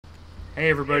Hey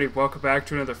everybody, welcome back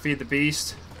to another Feed the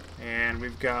Beast. And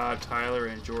we've got Tyler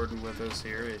and Jordan with us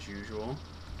here as usual.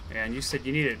 And you said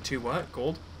you needed 2 what?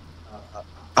 Gold?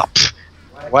 Oh,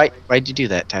 why'd you do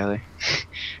that, Tyler?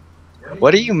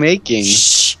 What are you making?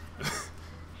 Shh.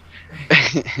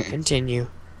 Continue.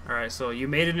 Alright, so you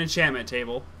made an enchantment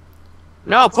table.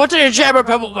 No, put the enchantment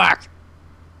pebble back.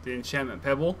 The enchantment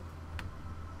pebble.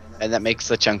 And that makes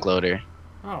the chunk loader.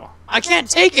 Oh. I can't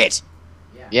take it.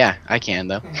 Yeah, I can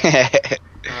though.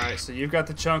 Alright, so you've got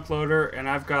the chunk loader and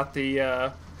I've got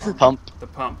the Pump. the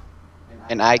pump.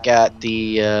 And I got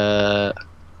the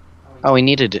oh, we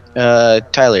needed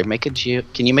Tyler, can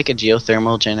you make a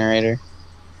geothermal generator?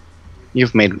 You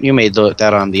made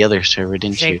that on the other server,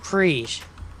 didn't Say you? please.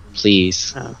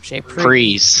 Please. Oh, say please.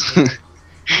 Freeze.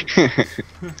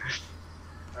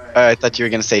 I thought you were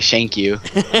gonna say shank you.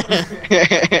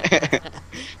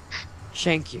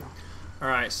 Thank you.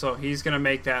 Alright, so he's gonna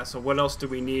make that. So what else do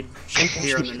we need Thank you.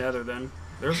 here in the nether then?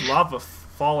 There's lava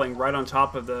falling right on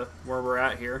top of the where we're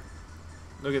at here.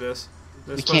 Look at this.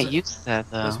 We can't use that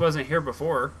though. This wasn't here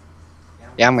before.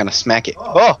 Yeah, I'm gonna smack it.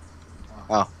 Oh!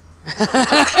 I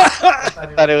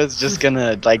thought it was just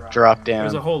gonna like drop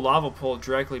There's a down. whole lava pool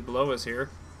directly below us here.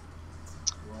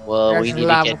 Well, we need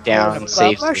to get down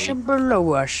safely, and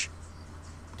below us.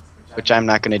 which I'm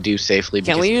not gonna do safely.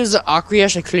 Can because we use the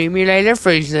aqueous accumulator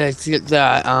for the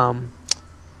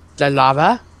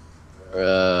lava?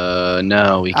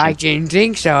 no, we I can't. didn't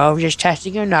think so. I was just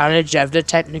testing your knowledge of the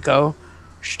technical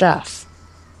stuff.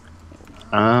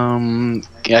 Yeah,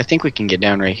 I think we can get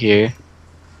down right here.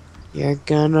 You're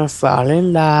gonna fall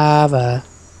in lava.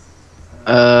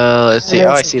 Let's see.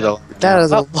 Oh, I see the. That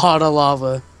is a lot of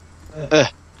lava.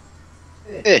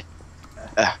 There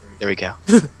we go.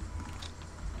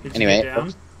 Did you Anyway, get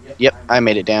down? Yep, I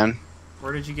made it down.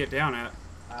 Where did you get down at?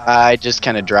 I just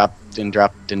kind of dropped and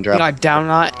dropped and You dropped. got down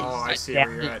on it. Oh, I see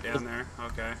where you're at down there.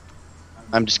 Okay.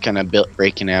 I'm just kind of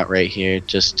breaking out right here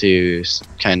just to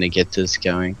kind of get this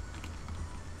going.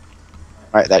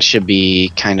 Alright, that should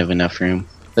be kind of enough room.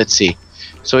 Let's see.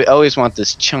 So we always want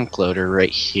this chunk loader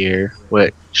right here,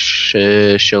 which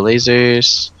show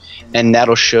lasers, and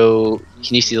that'll show.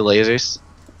 Can you see the lasers?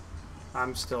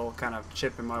 I'm still kind of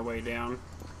chipping my way down.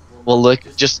 Well,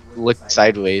 just look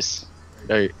sideways,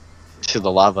 or to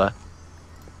the lava.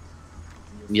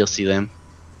 You'll see them.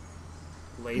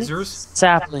 Lasers?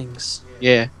 Saplings.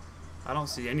 Yeah. I don't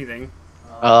see anything.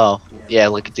 Oh, yeah.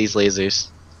 Look at these lasers.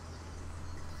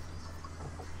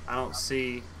 I don't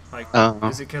see, like, Oh.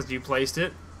 is it because you placed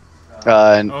it?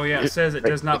 And Oh yeah, it says it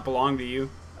does not belong to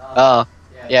you. oh,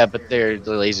 yeah, but they're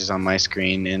the lasers on my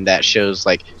screen, and that shows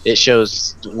it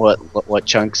shows what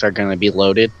chunks are gonna be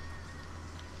loaded.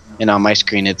 And on my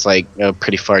screen, it's like a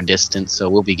pretty far distance, so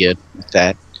we'll be good with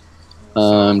that.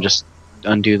 Just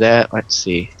undo that. Let's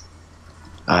see.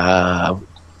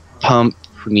 Pump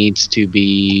needs to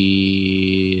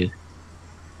be.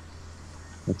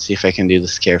 Let's see if I can do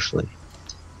this carefully.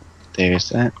 There's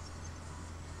that.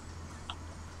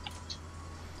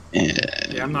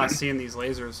 Yeah, I'm not seeing these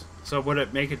lasers. So would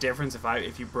it make a difference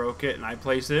if you broke it and I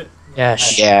placed it?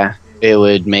 Yes. Yeah, it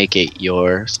would make it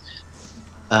yours.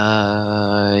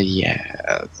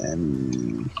 Yeah,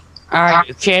 then. Are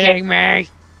you kidding me?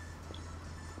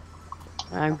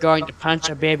 I'm going to punch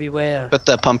a baby whale. Put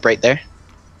the pump right there.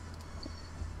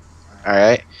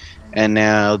 Alright, and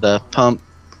now the pump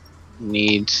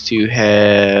needs to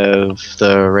have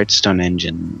the redstone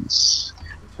engines,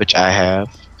 which I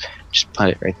have. Just put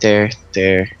it right there,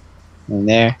 there, and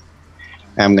there.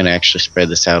 I'm gonna actually spread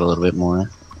this out a little bit more.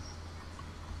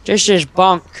 This is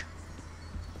bunk.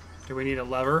 Do we need a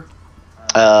lever?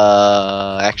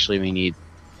 Actually we need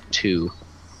 2.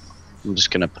 I'm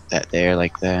just gonna put that there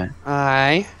like that.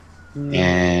 I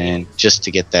And just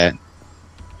to get that.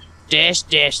 This.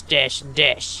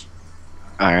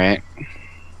 Alright.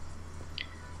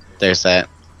 There's that.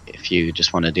 If you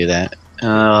just want to do that.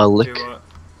 Look. Do what?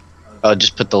 Oh,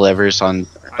 just put the levers on.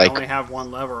 I only have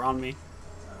 1 lever on me.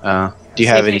 Do you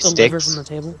have any sticks? On the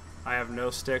table. I have no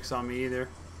sticks on me either.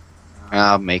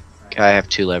 I have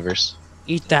 2 levers.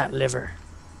 Eat that liver.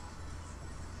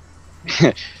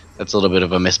 That's a little bit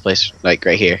of a misplaced, like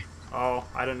right here. Oh,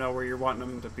 I don't know where you're wanting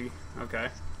them to be. Okay.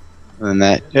 And then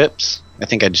that. Oops. I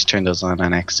think I just turned those on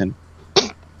accident.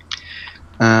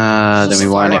 Then we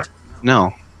want it.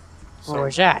 No. What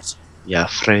was that? Yeah,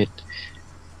 Fred.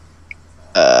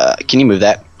 Can you move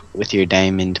that with your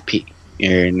diamond pick?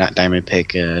 Or not diamond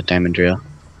pick, diamond drill.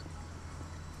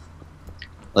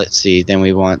 Let's see. Then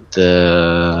we want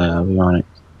it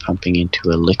pumping into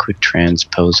a liquid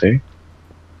transposer.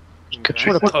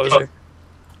 Okay. What a poser.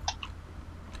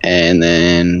 And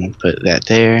then put that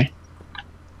there.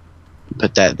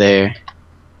 Put that there.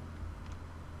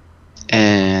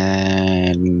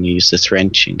 And use this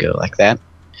wrench and go like that.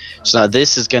 So now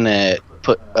this is gonna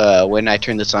put, when I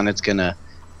turn this on, it's gonna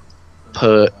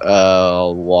put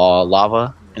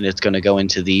lava, and it's gonna go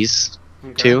into these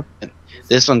two. And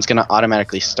this one's gonna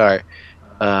automatically start.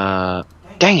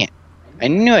 Dang it! I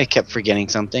knew I kept forgetting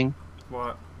something.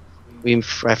 What? I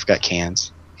forgot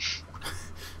cans.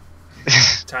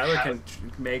 Tyler can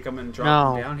make them and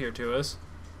drop them down here to us.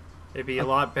 It'd be a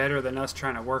lot better than us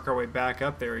trying to work our way back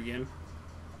up there again.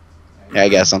 Yeah, I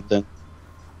got something.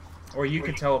 Or you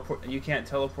can teleport. You can't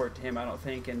teleport to him, I don't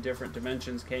think, in different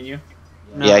dimensions, can you?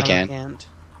 No, Yeah, I can. Can't.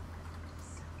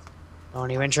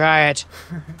 Don't even try it.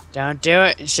 Don't do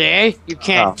it. See? You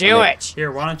can't do it.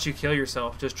 Here, why don't you kill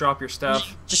yourself? Just drop your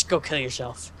stuff. Just go kill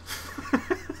yourself.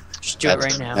 Just do it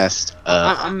right now. Messed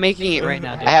up. I'm making it right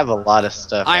now, dude. I have a lot of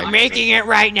stuff. I'm making it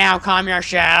right now. Calm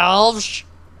yourselves.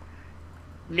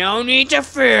 No need to Oh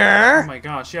fear. my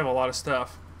gosh, you have a lot of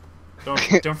stuff.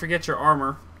 Don't forget your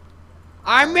armor.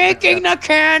 I'm making the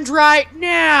cans right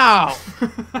now.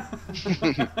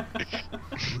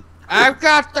 I've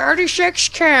got 36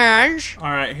 cans.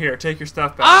 All right, here, take your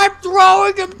stuff back. I'm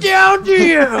throwing them down to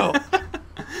you.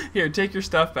 Here, take your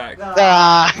stuff back.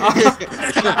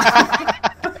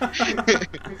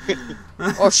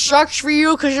 Or sucks for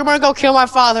you because you're gonna go kill my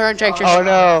father and take your Oh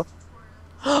no!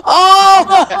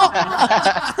 Oh!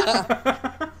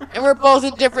 And we're both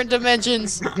in different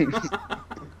dimensions.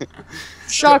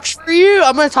 Shucks for you.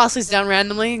 I'm gonna toss these down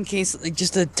randomly in case, like,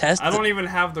 just to test. I don't even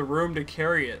have the room to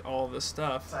carry it. All this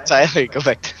stuff. Tyler, go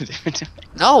back to the different.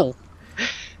 No.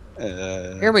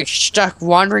 You're be stuck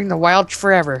wandering the wild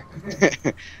forever.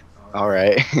 All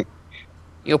right.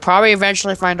 You'll probably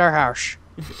eventually find our house.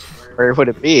 Where would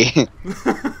it be?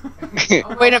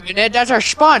 Wait a minute, that's our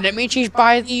spawn. That means he's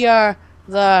by the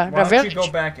Why don't village. you go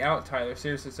back out, Tyler?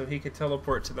 Seriously, so he could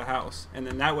teleport to the house, and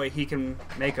then that way he can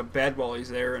make a bed while he's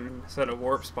there and set a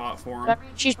warp spot for him. That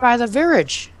means she's by the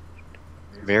village.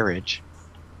 Village.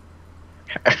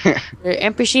 The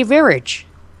NPC village.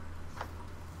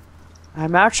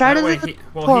 I'm outside That way of the...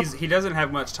 he doesn't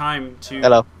have much time to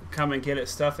Hello. come and get his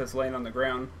stuff that's laying on the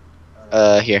ground.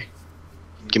 Here.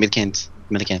 Give me the cans.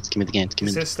 Give me the cans. Give me the cans. Give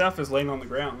me the His stuff is laying on the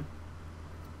ground.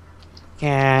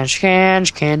 Cans.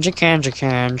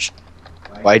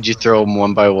 Why'd you throw them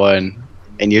one by one?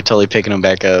 And you're totally picking them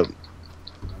back up.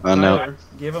 Oh no. Tyler,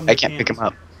 give him I the can't pick cans. them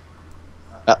up.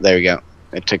 Oh, there we go.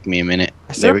 It took me a minute.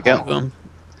 There we go.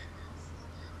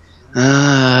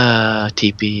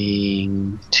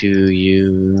 TPing to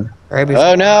you.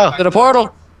 Oh no! To the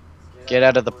portal. Get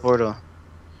out of the portal.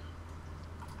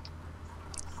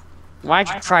 Why'd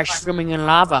you try swimming in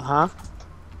lava, huh?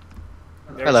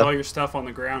 There's Hello. all your stuff on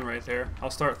the ground right there. I'll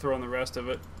start throwing the rest of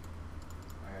it.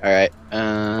 Alright,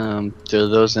 throw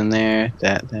those in there.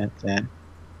 That.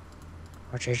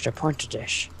 What is the point of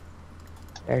this?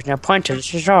 There's no point to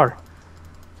this at all.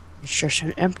 It's just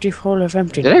an empty hole of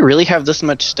emptiness. Did I really have this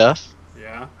much stuff?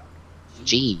 Yeah.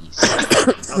 Jeez.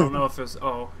 I don't know if it's...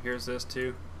 Oh, here's this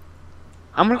too.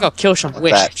 I'm gonna go kill some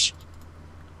What's that? wisps.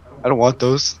 I don't want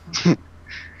those.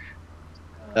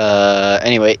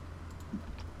 Anyway.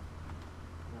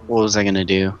 What was I gonna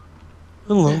do?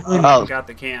 Hello. Oh. Got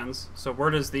the cans. So where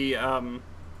does the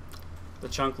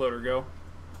chunk loader go?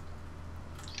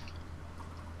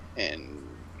 And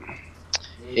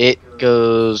it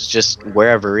goes just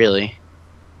wherever, really.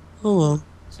 Hello.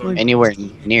 So Anywhere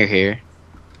near here.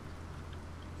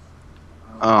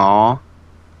 Aww.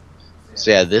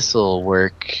 So yeah, this will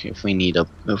work if we need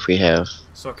if we have.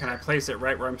 So can I place it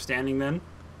right where I'm standing then?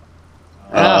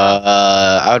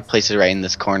 I would place it right in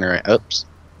this corner. Oops,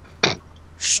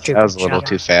 Stupid. that was a little child.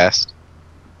 too fast.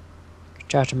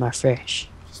 Get out of my face.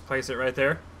 Just place it right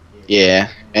there. Yeah,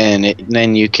 and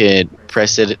then you could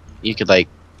press it. You could like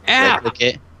Ow! click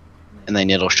it, and then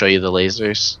it'll show you the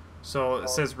lasers. So it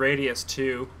says radius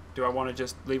 2. Do I want to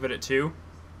just leave it at 2?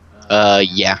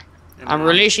 Yeah. And I'm then-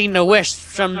 releasing the wisps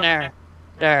from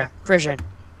their prison.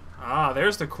 Ah,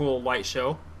 there's the cool light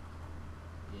show.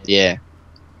 Yeah.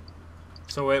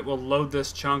 So it will load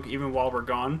this chunk even while we're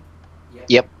gone.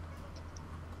 Yep.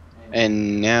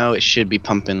 And now it should be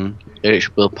pumping.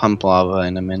 It will pump lava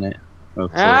in a minute.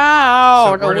 Hopefully.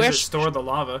 Ow! So The where does it wisp. store the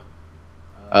lava?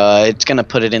 It's gonna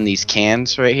put it in these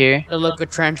cans right here. The liquid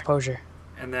transposer.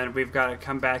 And then we've got to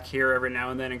come back here every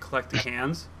now and then and collect the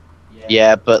cans.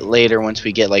 Yeah, but later once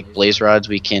we get like blaze rods,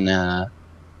 we can.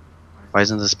 Why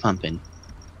isn't this pumping?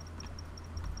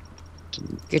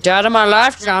 Get out of my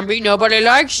life, zombie. Nobody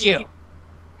likes you.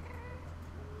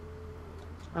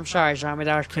 I'm sorry, zombie.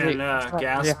 That was pretty. Can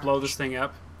gas Yeah. blow this thing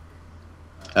up?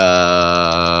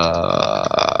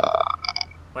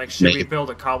 Like, should we Maybe.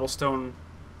 build a cobblestone,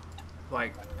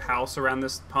 like, house around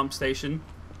this pump station?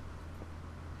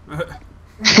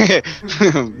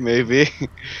 Maybe.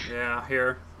 Yeah,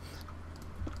 here.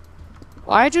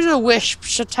 Why do the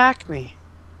wisps attack me?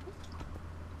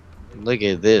 Look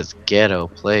at this ghetto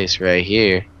place right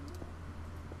here.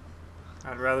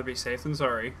 I'd rather be safe than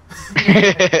sorry.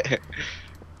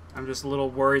 I'm just a little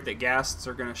worried that ghasts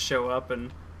are going to show up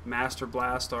and master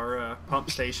blast our pump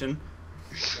station.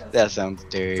 That sounds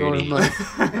dirty. Jordan, like,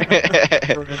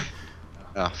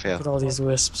 Oh, fail. look at all these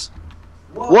wisps.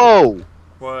 Whoa!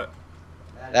 What?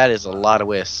 That is a lot of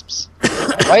wisps.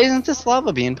 Why isn't this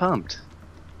lava being pumped?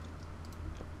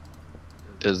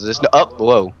 Does this... Oh,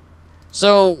 whoa.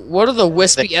 So, what are the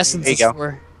wispy There you essences go.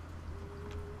 for?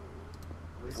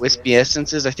 Wispy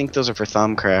essences, I think those are for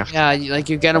Thumbcraft. Yeah, like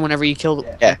you get them whenever you kill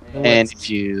the Yeah, the and wisps.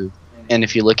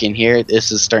 if you look in here,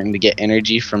 this is starting to get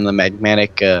energy from the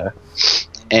magmatic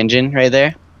engine right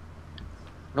there,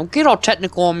 Don't get all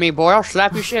technical on me, boy. I'll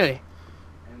slap you silly.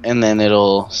 and then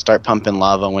it'll start pumping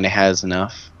lava when it has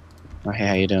enough. Oh, hey,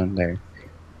 how you doing there?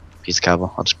 Piece of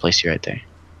cobble. I'll just place you right there.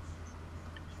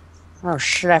 I'll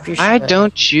slap you silly. Why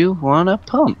don't you wanna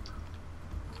pump?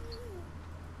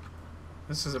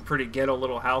 This is a pretty ghetto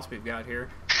little house we've got here.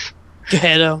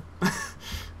 Ghetto.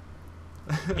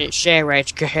 It's Shay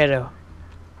writes Ghetto.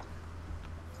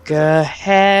 I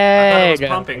thought it was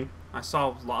Ghetto. pumping. I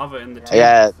saw lava in the tube.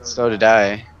 Yeah, so did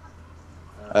I.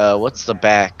 What's the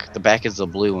back? The back is the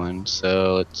blue one,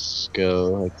 so let's go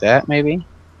like that, maybe?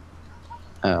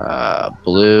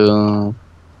 Blue.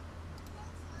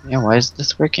 Yeah, why is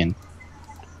this working?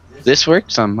 This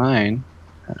works on mine.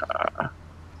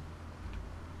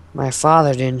 My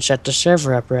father didn't set the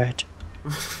server up right.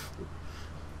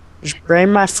 Just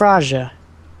blame my Fraja.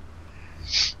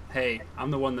 Hey,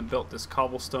 I'm the one that built this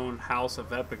cobblestone house of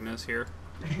epicness here.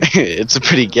 It's a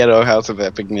pretty ghetto house of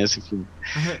epicness if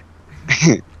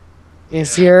you...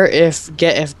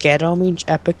 If ghetto means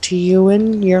epic to you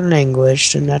in your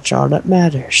language, then that's all that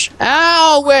matters.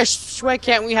 Ow, wisps! Why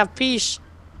can't we have peace?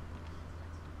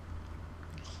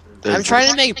 I'm trying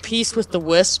to make peace with the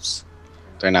wisps.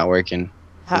 They're not working.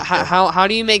 How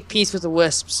do you make peace with the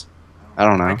wisps? I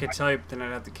don't I know. could tell you, but then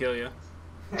I'd have to kill you.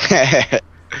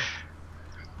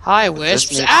 Hi,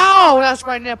 wisps. mean- Ow, that's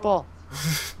my nipple.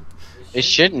 It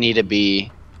should need to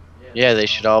be... Yeah, they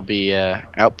should all be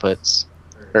outputs.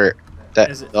 Or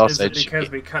that Is it also because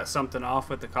should be... we cut something off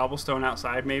with the cobblestone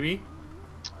outside, maybe?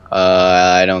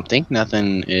 I don't think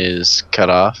nothing is cut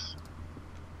off.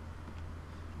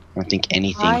 I don't think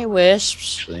anything. Hi,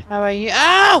 wisps. Actually. How are you?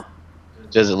 Ow!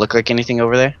 Does it look like anything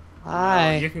over there?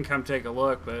 Hi. You can come take a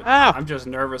look, but Ow. I'm just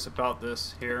nervous about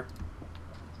this here.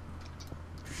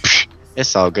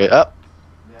 It's all good. Oh,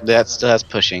 that's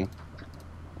pushing.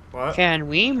 What? Can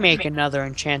we make another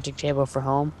enchanting table for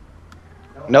home?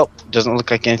 Nope, doesn't look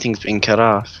like anything's being cut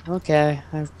off. Okay,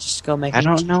 I'll just go make I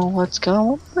don't know what's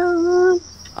going on.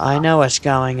 I know what's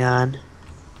going on.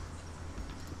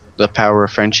 The power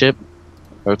of friendship?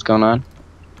 What's going on?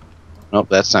 Nope,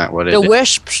 that's not what it The is.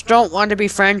 wisps don't want to be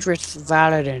friends with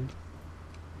Valadin.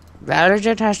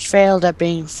 Valadin has failed at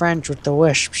being friends with the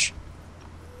wisps.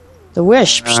 The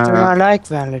wisps do not like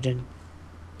Valadin.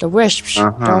 The wisps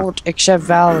don't accept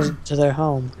Valadin to their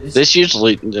home. This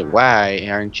usually... Why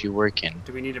aren't you working?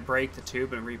 Do we need to break the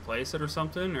tube and replace it or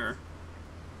something, or?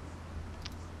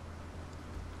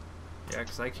 Yeah,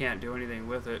 because I can't do anything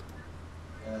with it.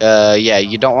 Yeah,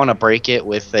 you don't want to break it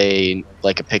with a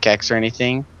pickaxe or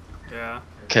anything, Yeah.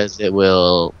 because it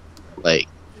will,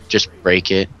 just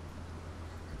break it.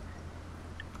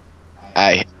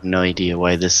 I have no idea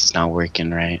why this is not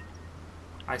working right.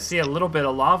 I see a little bit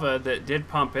of lava that did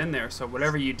pump in there, so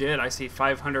whatever you did, I see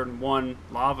 501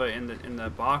 lava in the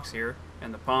box here,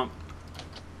 in the pump.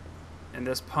 And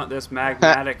this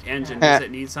magmatic engine, does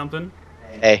it need something?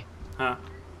 Hey, Huh?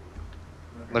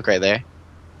 look right there.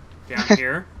 Down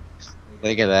here?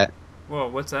 Look at that. Whoa,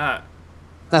 what's that?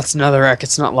 That's another wreck,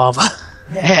 it's not lava.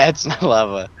 Yeah, it's not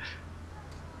lava.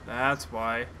 That's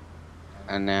why.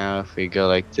 And now if we go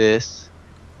like this,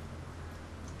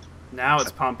 Now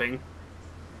it's pumping.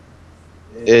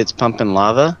 it's pumping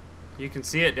lava. You can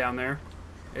see it down there.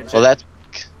 It Well, just-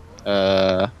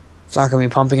 that's It's not gonna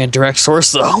be pumping a direct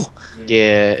source though.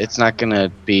 yeah, it's not gonna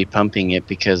be pumping it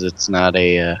because it's not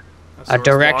a A source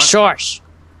direct block. source.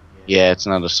 yeah, it's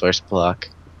not a source block.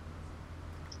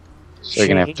 So we're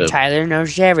gonna have to. Tyler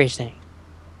knows everything.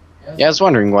 Yeah, I was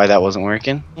wondering why that wasn't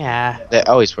working. Yeah. That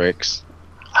always works.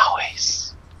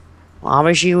 Always. Well,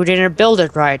 obviously you didn't build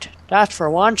it right. That's for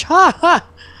once. Ha ha!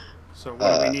 So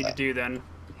what do we need to do then?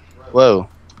 Whoa.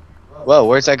 Whoa,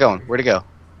 where's that going? Where'd it go?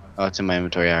 Oh, it's in my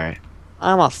inventory, alright.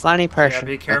 I'm a funny Yeah, person.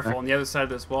 be careful. On the other side of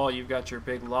this wall, you've got your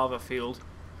big lava field.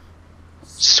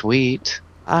 Sweet.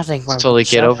 I think Let's totally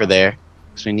get myself- over there.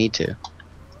 Because we need to.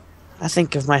 I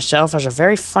think of myself as a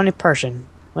very funny person,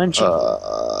 wouldn't you?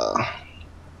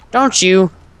 Don't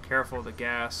you? Careful of the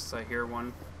gas. I hear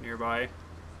one nearby.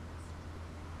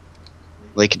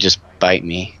 They could just bite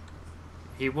me.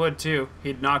 He would too.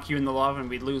 He'd knock you in the lava and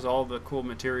we'd lose all the cool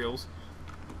materials.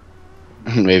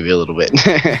 Maybe a little bit.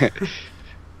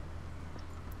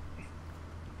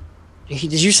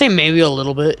 Did you say maybe a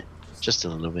little bit? Just a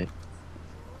little bit.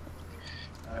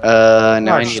 Now I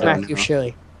I'll need smack to you,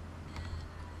 Shirley.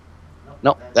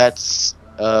 Nope, that's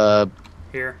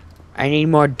Here. I need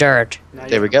more dirt. Now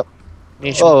there you- we go.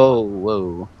 Need some- Oh,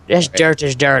 whoa. This dirt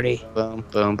is dirty. Boom,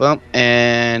 boom, boom.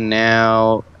 And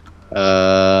now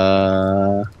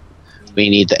we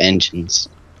need the engines.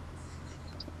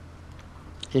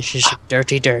 This is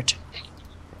dirty dirt.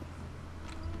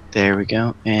 There we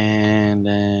go. And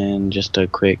then just a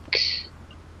quick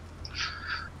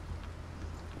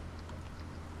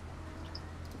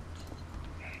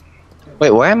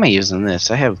Wait, why am I using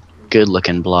this? I have good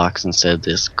looking blocks instead of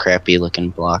this crappy looking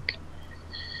block.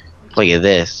 Look at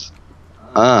this.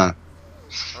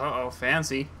 Uh-oh,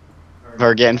 fancy.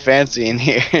 We're getting fancy in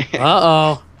here.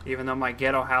 Uh-oh. Even though my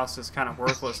ghetto house is kind of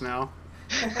worthless now.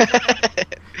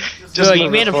 Good, you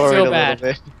move made it him forward feel a little bad.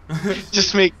 bit.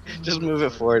 just move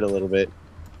it forward a little bit.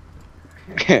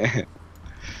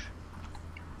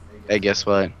 Hey, guess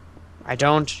what? I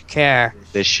don't care.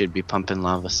 This should be pumping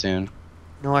lava soon.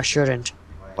 No, I shouldn't.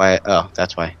 Why? Oh,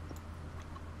 that's why.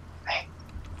 Hey.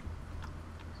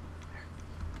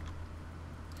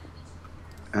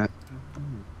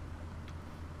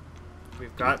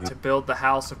 We've got to build the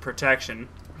house of protection.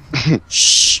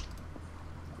 Shh.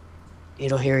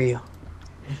 It'll hear you.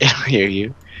 I'll hear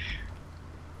you.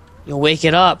 You'll wake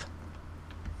it up.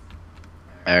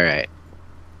 Alright.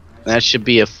 That should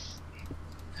be a...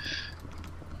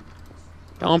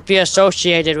 Don't be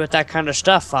associated with that kind of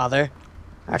stuff, Father.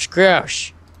 That's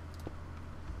gross.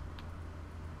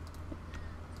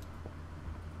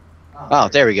 Oh,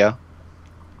 there we go.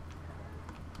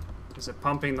 Is it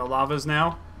pumping the lavas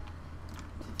now?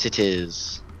 It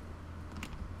is.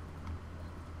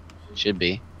 Should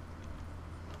be.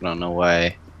 I don't know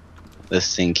why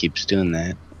this thing keeps doing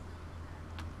that.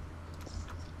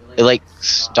 It like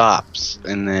stops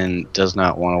and then does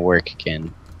not want to work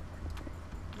again.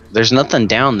 There's nothing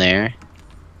down there.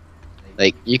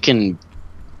 Like you can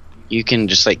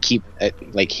just like keep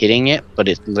like hitting it, but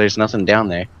there's nothing down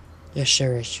there. Yes,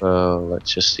 there is. So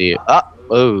let's just see it. Ah,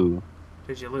 oh!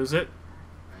 Did you lose it?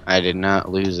 I did not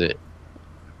lose it.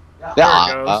 There Ah,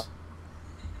 it goes.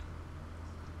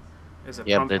 Is it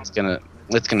yeah, pumping? but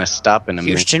it's gonna stop in a minute.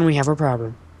 Houston, we have a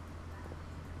problem.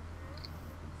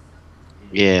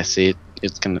 Yeah, see,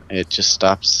 it just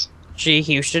stops. See,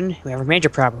 Houston, we have a major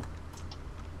problem.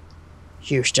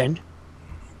 Houston.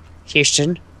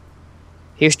 Houston.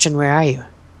 Houston, where are you?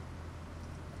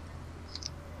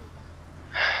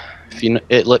 If you know,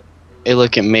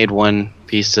 it made one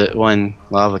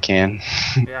lava can.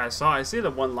 Yeah, I see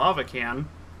the one lava can.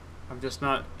 I'm just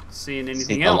not seeing anything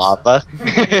See the else. lava.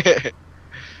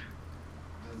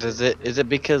 Is it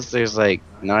because there's like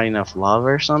not enough lava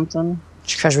or something?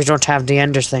 It's because we don't have the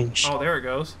ender things. Oh, there it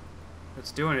goes.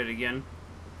 It's doing it again.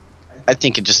 I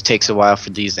think it just takes a while for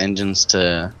these engines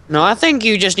to. No, I think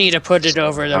you just need to put it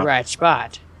over the right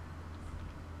spot.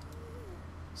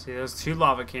 See, there's 2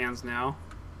 lava cans now.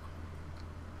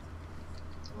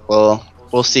 Well,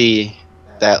 we'll see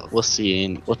that. We'll see,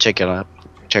 and we'll check it up.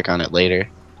 Check on it later.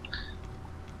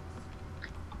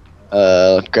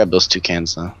 Grab those 2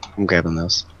 cans though. I'm grabbing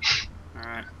those.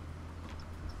 Alright.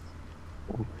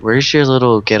 Where's your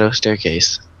little ghetto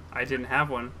staircase? I didn't have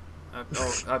one.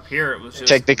 Up here it was just...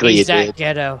 Technically, you He's that did.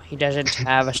 ghetto. He doesn't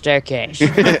have a staircase.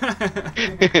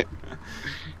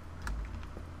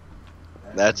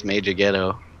 That's major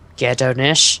ghetto.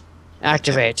 Ghetto-ness.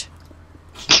 Activate.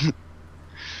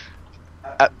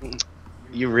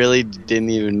 You really didn't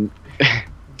even.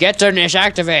 Ghetto-ness,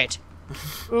 activate.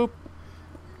 Oop.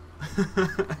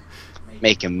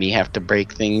 Making me have to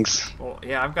break things. Well,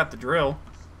 yeah, I've got the drill.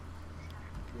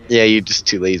 Yeah, you're just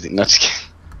too lazy. No, just kidding.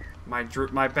 My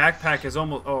backpack is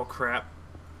almost... Oh, crap.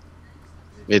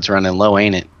 It's running low,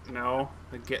 ain't it? No,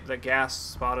 the gas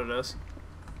spotted us.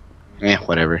 Eh,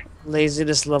 whatever.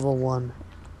 Laziness level 1.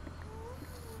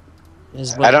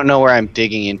 I don't know where I'm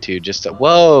digging into. Just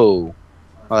whoa!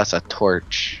 Oh, that's a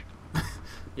torch.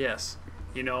 Yes.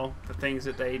 You know, the things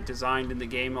that they designed in the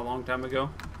game a long time ago.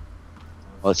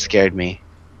 Well, it scared me.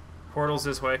 Portal's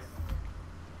this way.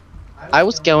 I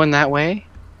was going that way.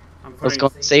 I'm I was putting...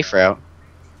 going the safe route.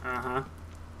 Uh-huh.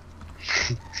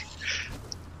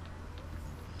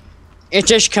 It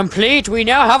is complete. We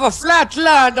now have a flat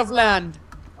land of land.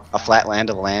 A flat land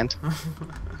of land?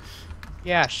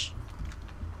 Yes.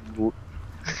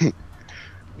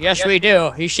 Yes, we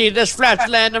do. You see this flat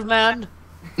land of land?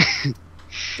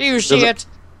 Do you see it?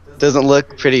 Doesn't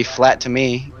look pretty flat to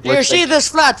me. Do you see this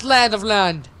flat land of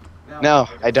land? No,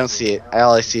 I don't see it.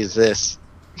 All I see is this.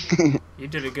 You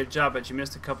did a good job, but you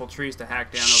missed a couple trees to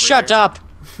hack down over Shut here. up.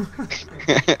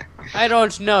 I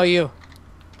don't know you.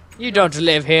 You don't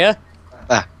live here.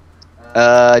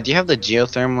 Do you have the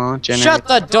geothermal generator? Shut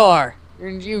the door.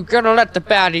 You're gonna let the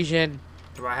baddies in.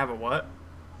 Do I have a what?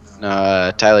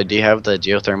 Tyler, do you have the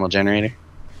geothermal generator?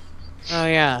 Oh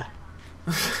yeah.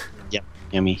 Yep.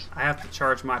 Yummy. I have to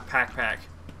charge my pack.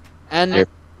 And Yep.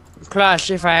 plus,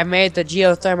 if I made the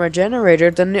geothermal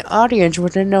generator, then the audience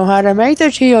wouldn't know how to make the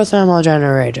geothermal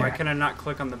generator. Why can I not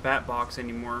click on the bat box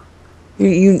anymore?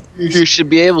 You You should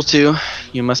be able to.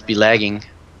 You must be lagging.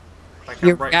 Like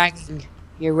you're I'm right. ragging.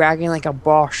 You're ragging like a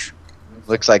boss.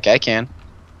 Looks like I can.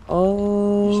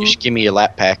 Oh. You should give me your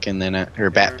lap pack and then or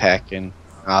bat pack and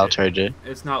I'll charge it.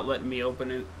 It's not letting me open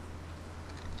it.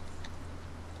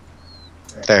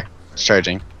 There, it's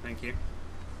charging. Thank you.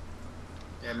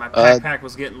 Yeah, my Uh, pack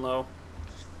was getting low.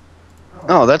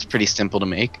 Oh, that's pretty simple to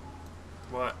make.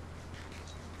 What?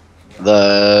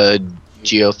 The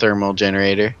geothermal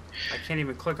generator. I can't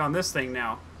even click on this thing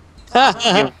now.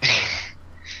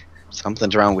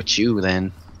 Something's wrong with you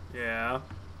then. Yeah,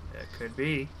 it could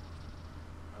be.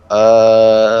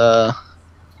 Look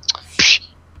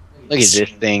at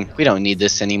this thing. We don't need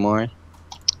this anymore.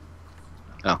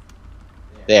 Oh.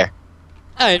 There.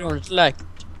 I don't like.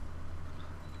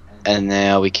 And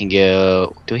now we can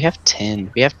go. Do we have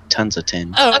 10? We have tons of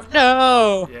 10. Oh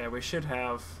no! Yeah, we should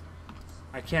have.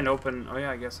 I can't open. Oh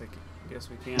yeah, I guess we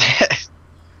can.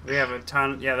 We have a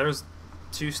ton. Yeah, there's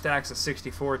 2 stacks of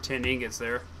 64 tin ingots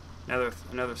there.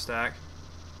 Another stack.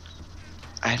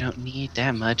 I don't need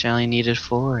that much. I only needed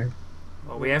 4.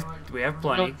 Well, we have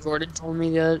plenty. Jordan told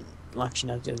me that.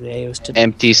 Actually, not the other day. It was today.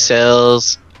 Empty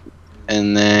cells.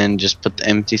 And then just put the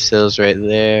empty cells right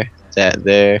there. That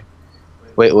there.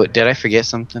 Wait, what? Did I forget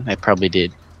something? I probably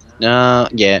did. No,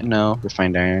 yeah, no.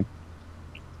 Refined iron.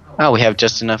 Oh, we have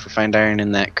just enough refined iron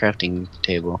in that crafting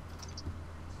table.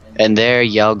 And there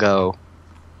y'all go.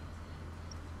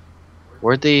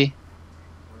 Where'd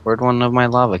one of my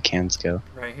lava cans go?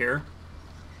 Right here.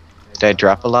 Did I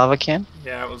drop a lava can?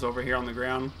 Yeah, it was over here on the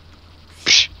ground.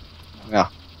 Oh.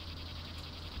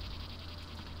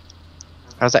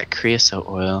 How's that creosote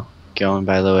oil going,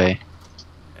 by the way?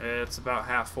 It's about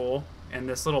half full, and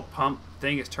this little pump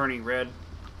thing is turning red.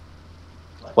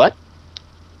 What?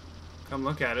 Come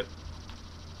look at it.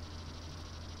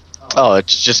 Oh,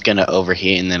 it's just gonna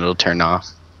overheat and then it'll turn off.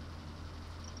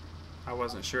 I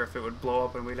wasn't sure if it would blow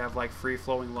up and we'd have like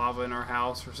free-flowing lava in our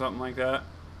house or something like that.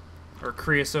 Or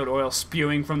creosote oil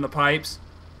spewing from the pipes.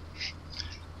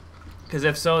 Because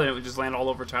if so, then it would just land all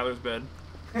over Tyler's bed.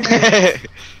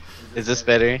 Is this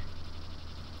better?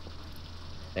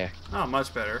 There. Oh,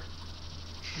 much better.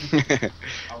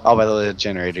 Oh, by the way, the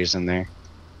generator's in there.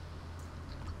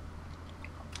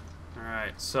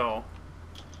 Alright, so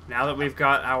now that we've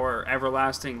got our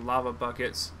everlasting lava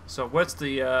buckets, so what's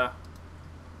the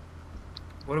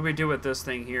what do we do with this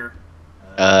thing here?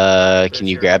 Can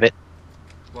you grab it?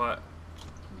 What?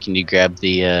 Can you grab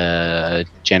the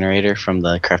generator from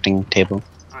the crafting table?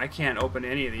 I can't open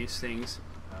any of these things.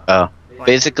 Oh, Like,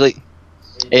 basically,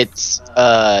 it's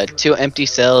 2 empty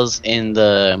cells in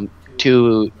the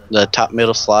top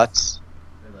middle slots,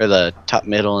 or the top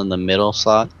middle and the middle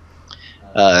slot.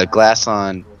 Glass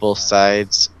on both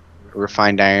sides,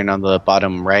 refined iron on the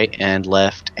bottom right and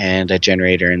left, and a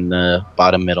generator in the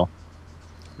bottom middle.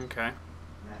 Okay.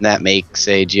 That makes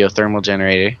a geothermal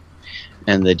generator,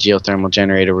 and the geothermal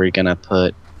generator we're gonna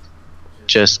put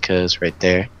just 'cause right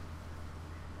there.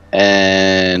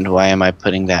 And why am I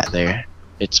putting that there?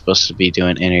 It's supposed to be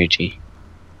doing energy,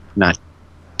 not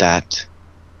that.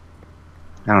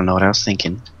 I don't know what I was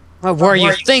thinking. What were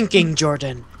you thinking,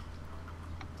 Jordan?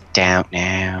 Don't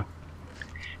know.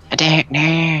 I don't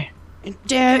know.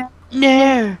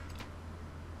 No.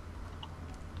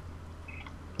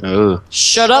 Ooh.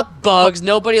 Shut up, Bugs.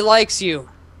 Nobody likes you.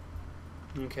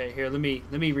 Okay, here, let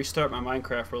me restart my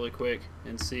Minecraft really quick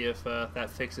and see if that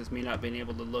fixes me not being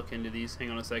able to look into these. Hang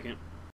on a second.